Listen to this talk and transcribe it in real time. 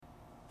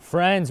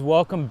Friends,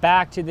 welcome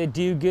back to the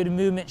Do Good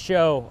Movement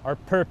Show. Our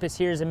purpose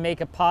here is to make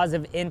a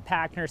positive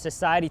impact in our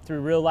society through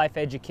real life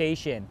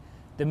education.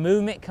 The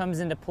movement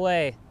comes into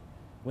play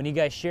when you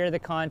guys share the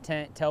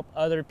content to help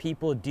other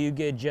people do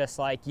good just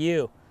like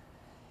you.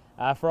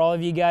 For all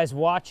of you guys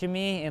watching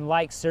me and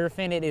like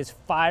surfing, it is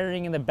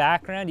firing in the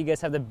background. You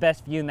guys have the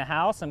best view in the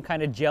house. I'm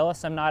kind of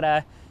jealous I'm not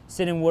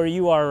sitting where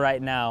you are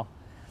right now.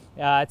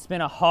 It's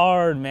been a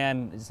hard,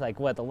 man, it's like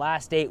the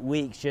last 8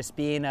 weeks just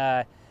being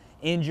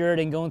injured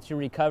and going through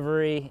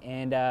recovery,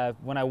 and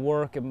when I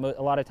work, a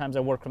lot of times I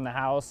work from the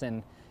house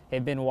and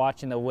have been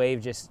watching the wave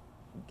just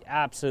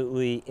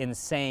absolutely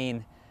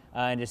insane,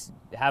 and just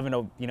having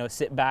to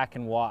sit back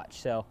and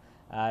watch. So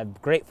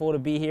grateful to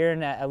be here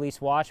and at least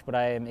watch, but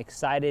I am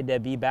excited to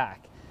be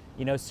back.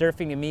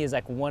 Surfing to me is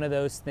like one of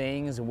those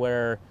things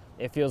where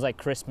it feels like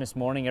Christmas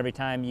morning every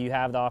time you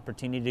have the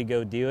opportunity to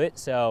go do it.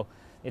 So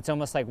it's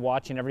almost like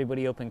watching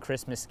everybody open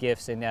Christmas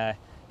gifts and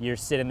you're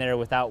sitting there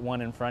without one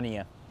in front of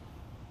you.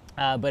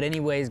 But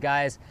anyways,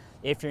 guys,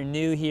 if you're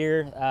new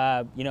here,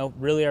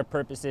 really our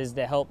purpose is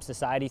to help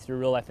society through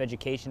real life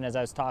education, as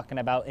I was talking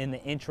about in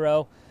the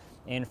intro.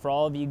 And for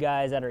all of you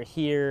guys that are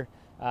here,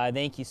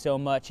 thank you so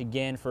much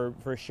again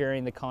for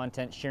sharing the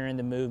content, sharing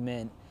the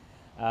movement.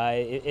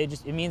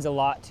 It means a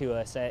lot to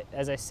us.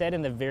 As I said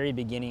in the very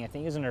beginning, I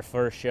think it was in our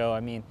first show,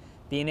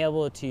 being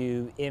able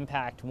to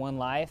impact one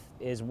life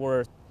is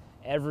worth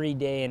every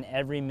day and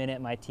every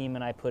minute my team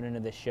and I put into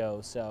the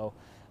show. So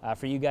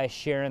for you guys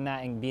sharing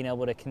that and being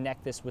able to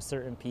connect this with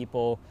certain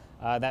people,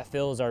 that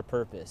fills our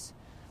purpose.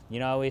 I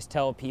always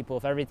tell people,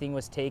 if everything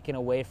was taken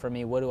away from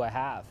me, what do I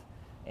have?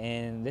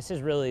 And this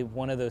is really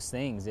one of those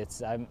things.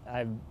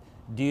 I'm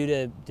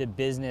due to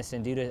business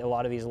and due to a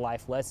lot of these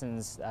life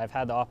lessons I've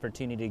had the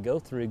opportunity to go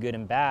through, good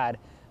and bad.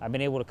 I've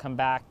been able to come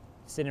back,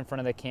 sit in front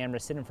of the camera,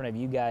 sit in front of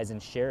you guys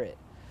and share it.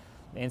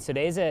 And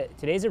today's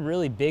a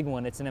really big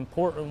one. It's an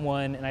important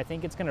one, and I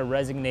think it's going to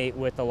resonate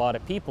with a lot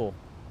of people.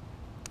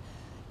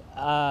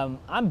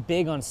 I'm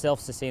big on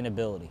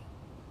self-sustainability,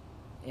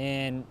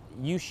 and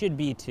you should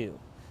be too.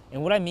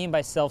 And what I mean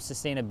by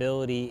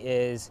self-sustainability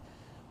is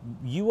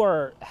you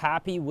are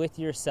happy with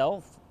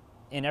yourself,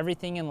 and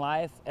everything in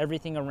life,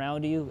 everything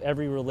around you,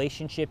 every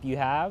relationship you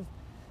have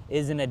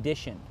is an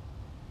addition.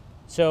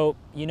 So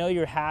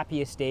your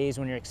happiest days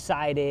when you're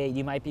excited,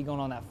 you might be going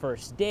on that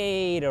first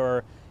date,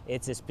 or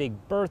it's this big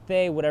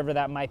birthday, whatever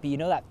that might be.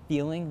 That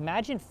feeling?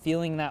 Imagine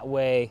feeling that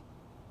way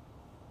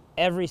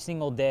every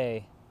single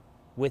day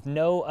with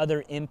no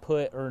other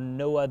input or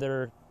no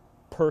other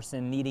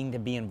person needing to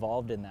be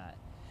involved in that.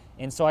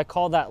 And so I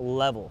call that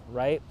level,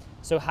 right?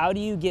 So how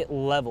do you get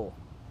level?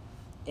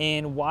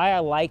 And why I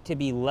like to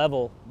be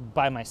level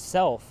by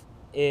myself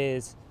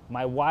is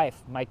my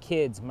wife, my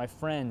kids, my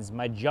friends,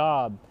 my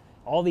job,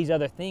 all these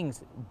other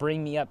things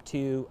bring me up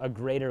to a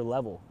greater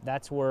level.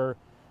 That's where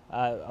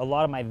a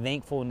lot of my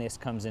thankfulness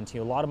comes into,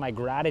 a lot of my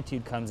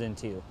gratitude comes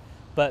into.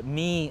 But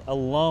me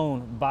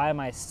alone by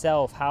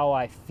myself, how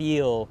I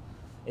feel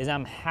is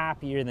I'm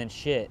happier than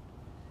shit.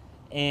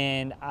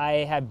 And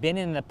I have been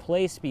in the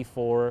place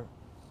before,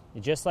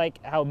 just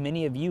like how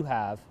many of you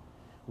have,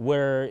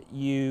 where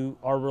you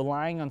are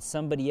relying on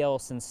somebody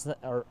else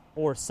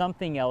or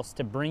something else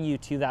to bring you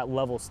to that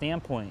level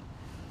standpoint.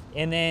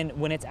 And then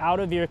when it's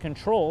out of your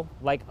control,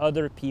 like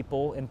other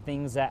people and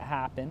things that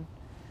happen,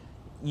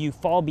 you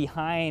fall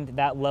behind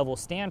that level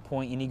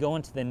standpoint and you go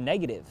into the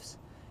negatives.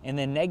 And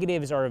the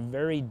negatives are a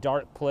very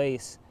dark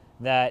place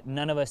that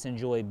none of us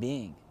enjoy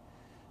being.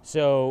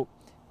 So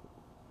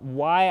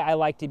why I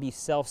like to be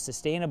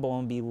self-sustainable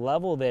and be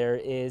level there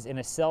is, in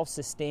a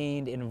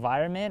self-sustained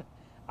environment,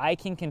 I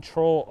can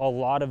control a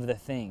lot of the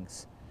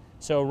things.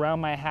 So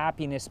around my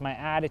happiness, my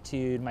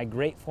attitude, my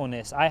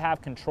gratefulness, I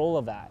have control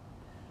of that.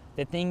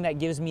 The thing that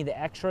gives me the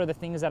extra are the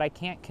things that I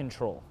can't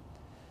control.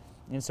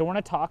 And so we're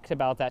going to talk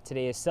about that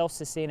today, is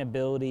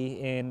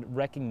self-sustainability and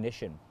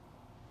recognition.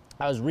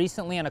 I was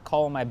recently on a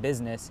call in my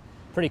business.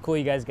 Pretty cool,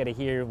 you guys get to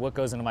hear what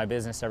goes into my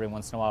business every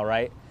once in a while,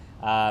 right?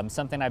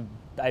 Something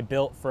I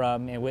built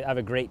from, and I have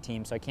a great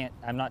team, so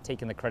I'm not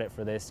taking the credit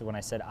for this when I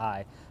said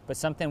but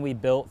something we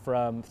built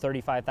from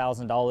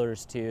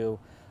 $35,000 to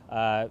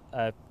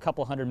a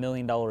couple $100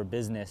 million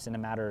business in a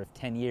matter of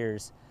 10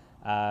 years,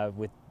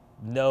 with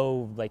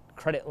no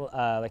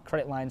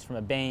credit lines from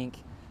a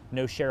bank,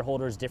 no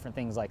shareholders, different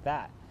things like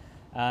that.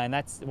 And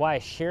that's why I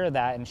share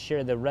that and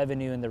share the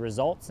revenue and the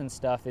results and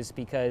stuff, is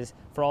because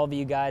for all of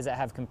you guys that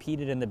have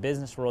competed in the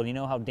business world, you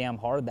know how damn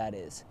hard that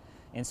is.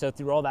 And so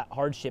through all that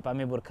hardship, I'm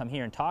able to come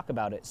here and talk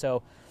about it.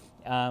 So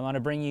I want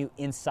to bring you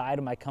inside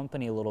of my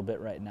company a little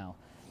bit right now.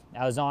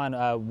 I was on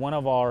one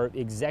of our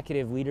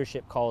executive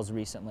leadership calls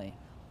recently,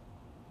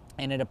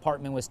 and a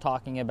department was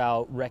talking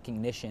about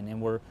recognition,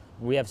 and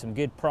we have some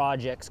good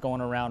projects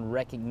going around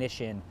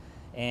recognition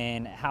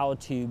and how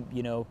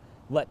to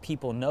let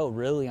people know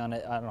really on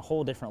a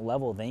whole different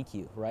level, thank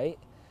you, right?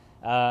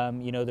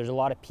 There's a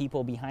lot of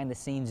people behind the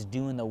scenes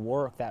doing the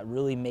work that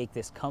really make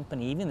this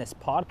company, even this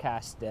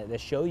podcast, the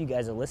show you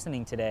guys are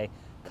listening today,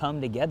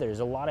 come together. There's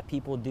a lot of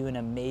people doing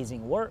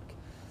amazing work.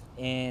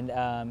 And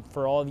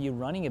for all of you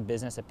running a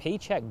business, a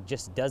paycheck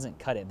just doesn't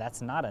cut it.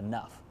 That's not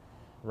enough,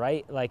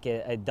 right? Like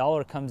a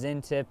dollar comes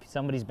into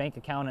somebody's bank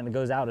account and it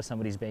goes out of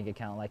somebody's bank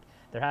account. Like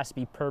there has to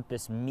be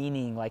purpose,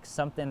 meaning, like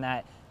something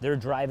that they're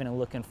driving and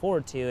looking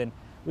forward to. And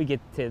we get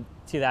to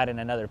that in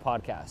another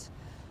podcast.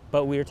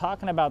 But we were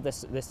talking about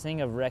this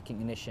thing of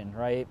recognition,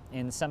 right?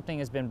 And something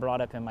has been brought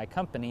up in my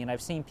company, and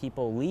I've seen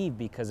people leave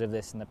because of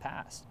this in the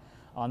past.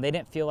 They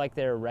didn't feel like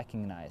they were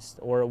recognized,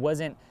 or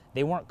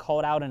they weren't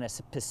called out in a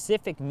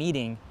specific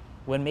meeting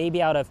when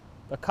maybe out of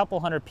a couple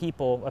hundred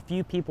people, a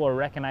few people are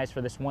recognized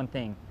for this one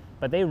thing,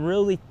 but they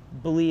really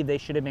believe they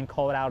should have been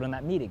called out in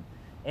that meeting.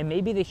 And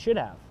maybe they should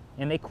have,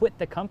 and they quit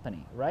the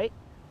company, right?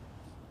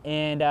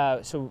 And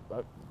so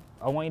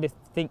I want you to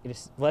think,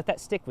 just let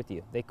that stick with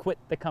you. They quit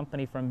the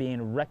company from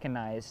being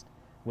recognized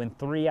when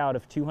 3 out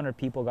of 200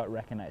 people got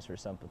recognized for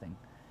something.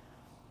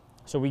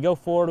 So we go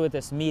forward with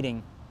this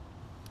meeting,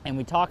 and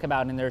we talk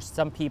about it, and there's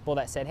some people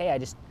that said, hey,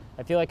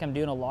 I feel like I'm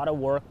doing a lot of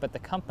work, but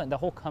the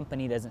whole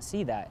company doesn't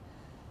see that.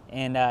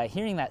 And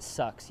hearing that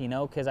sucks,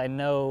 because I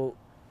know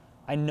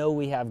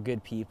we have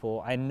good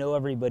people. I know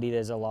everybody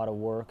does a lot of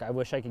work. I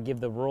wish I could give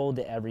the world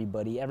to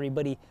everybody.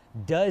 Everybody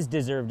does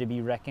deserve to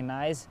be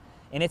recognized.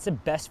 And it's the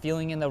best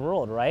feeling in the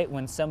world, right?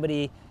 When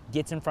somebody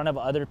gets in front of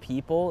other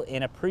people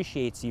and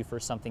appreciates you for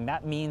something,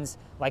 that means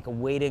like a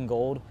weight in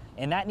gold.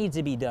 And that needs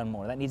to be done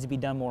more. That needs to be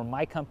done more in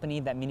my company.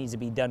 That needs to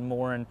be done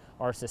more in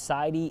our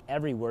society,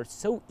 everywhere. It's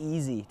so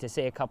easy to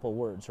say a couple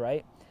words,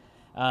 right?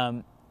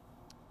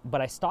 But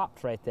I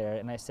stopped right there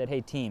and I said, hey,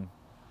 team,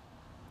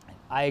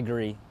 I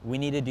agree. We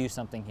need to do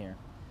something here.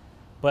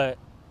 But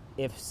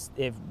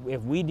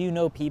if we do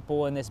know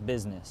people in this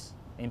business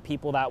and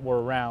people that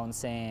were around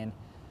saying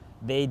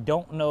they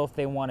don't know if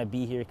they want to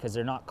be here because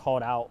they're not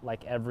called out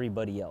like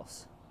everybody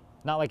else.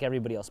 Not like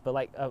everybody else, but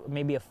like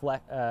maybe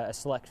a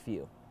select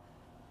few.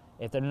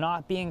 If they're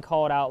not being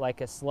called out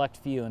like a select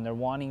few and they're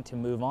wanting to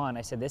move on,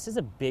 I said, this is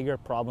a bigger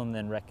problem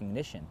than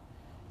recognition.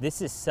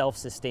 This is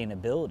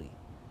self-sustainability.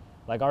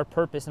 Like our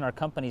purpose in our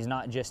company is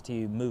not just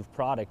to move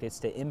product, it's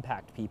to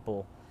impact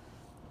people.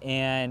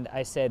 And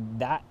I said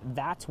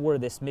that's where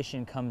this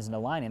mission comes into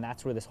line, and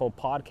that's where this whole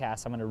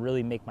podcast, I'm going to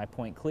really make my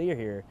point clear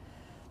here,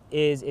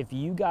 is if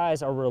you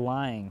guys are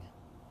relying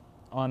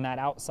on that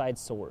outside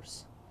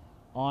source,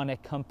 on a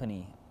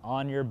company,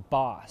 on your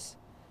boss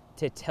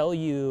to tell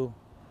you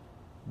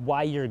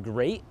why you're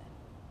great,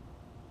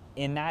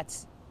 and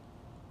that's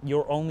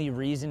your only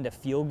reason to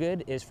feel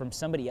good is from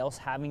somebody else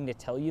having to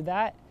tell you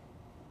that,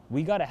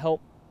 we got to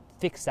help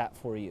fix that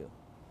for you.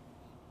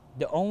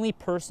 The only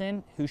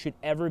person who should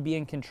ever be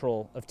in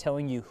control of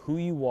telling you who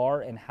you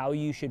are and how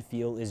you should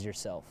feel is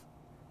yourself.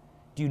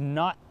 Do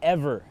not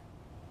ever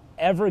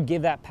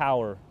give that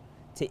power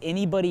to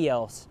anybody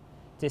else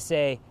to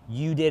say,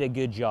 you did a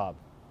good job,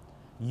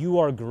 you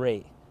are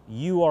great,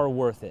 you are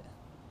worth it.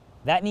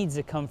 That needs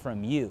to come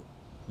from you.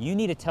 You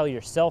need to tell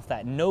yourself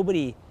that.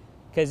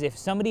 Because if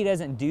somebody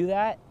doesn't do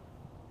that,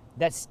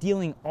 that's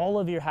stealing all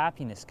of your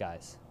happiness,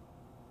 guys.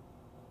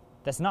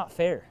 That's not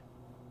fair,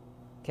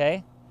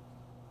 okay?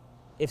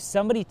 If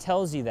somebody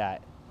tells you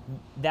that,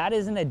 that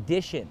is an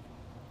addition.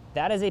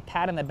 That is a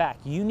pat on the back.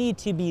 You need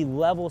to be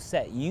level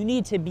set. You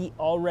need to be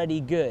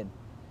already good.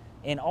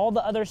 And all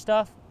the other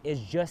stuff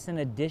is just an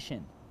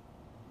addition.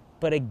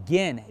 But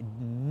again,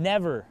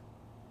 never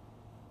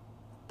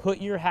put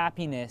your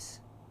happiness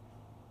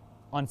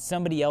on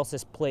somebody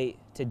else's plate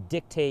to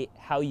dictate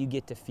how you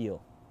get to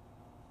feel.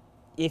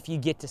 If you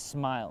get to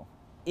smile,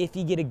 if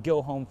you get to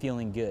go home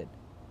feeling good.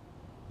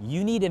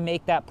 You need to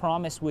make that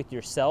promise with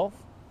yourself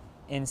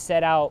and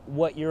set out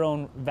what your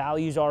own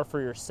values are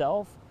for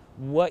yourself,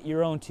 what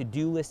your own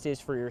to-do list is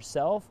for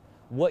yourself,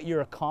 what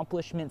your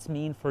accomplishments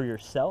mean for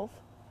yourself,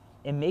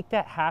 and make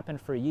that happen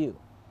for you.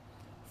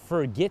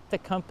 Forget the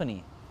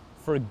company.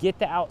 Forget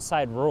the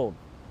outside world.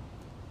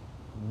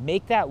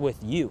 Make that with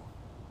you.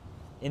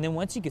 And then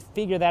once you can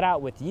figure that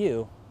out with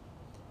you,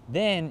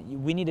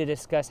 then we need to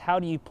discuss, how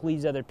do you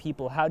please other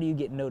people? How do you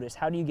get noticed?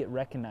 How do you get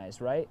recognized,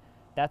 right?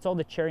 That's all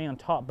the cherry on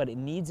top, but it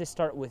needs to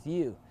start with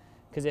you.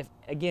 Because if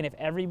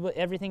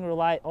everything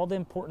all the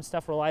important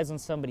stuff relies on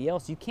somebody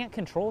else, you can't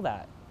control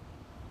that.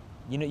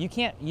 You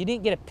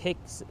didn't get to pick,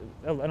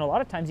 and a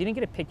lot of times you didn't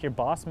get to pick your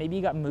boss. Maybe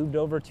you got moved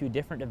over to a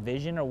different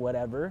division or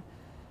whatever.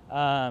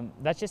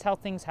 That's just how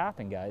things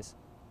happen, guys.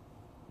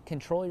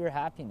 Control your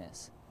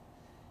happiness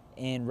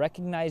and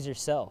recognize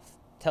yourself.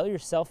 Tell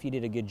yourself you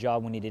did a good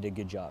job when you did a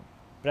good job.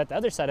 But at the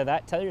other side of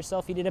that, tell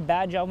yourself you did a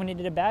bad job when you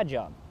did a bad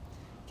job.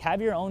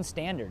 Have your own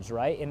standards,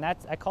 right? And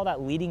I call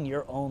that leading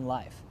your own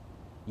life.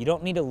 You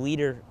don't need a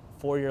leader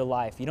for your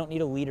life. You don't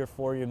need a leader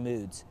for your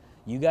moods.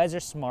 You guys are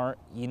smart.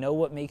 You know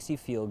what makes you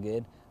feel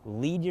good.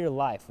 Lead your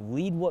life.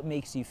 Lead what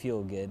makes you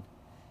feel good.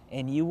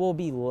 And you will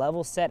be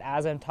level set,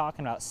 as I'm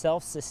talking about,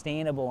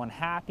 self-sustainable and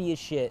happy as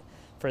shit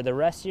for the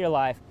rest of your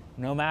life,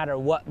 no matter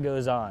what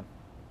goes on.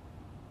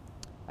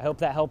 I hope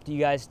that helped you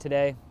guys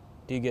today.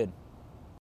 Do good.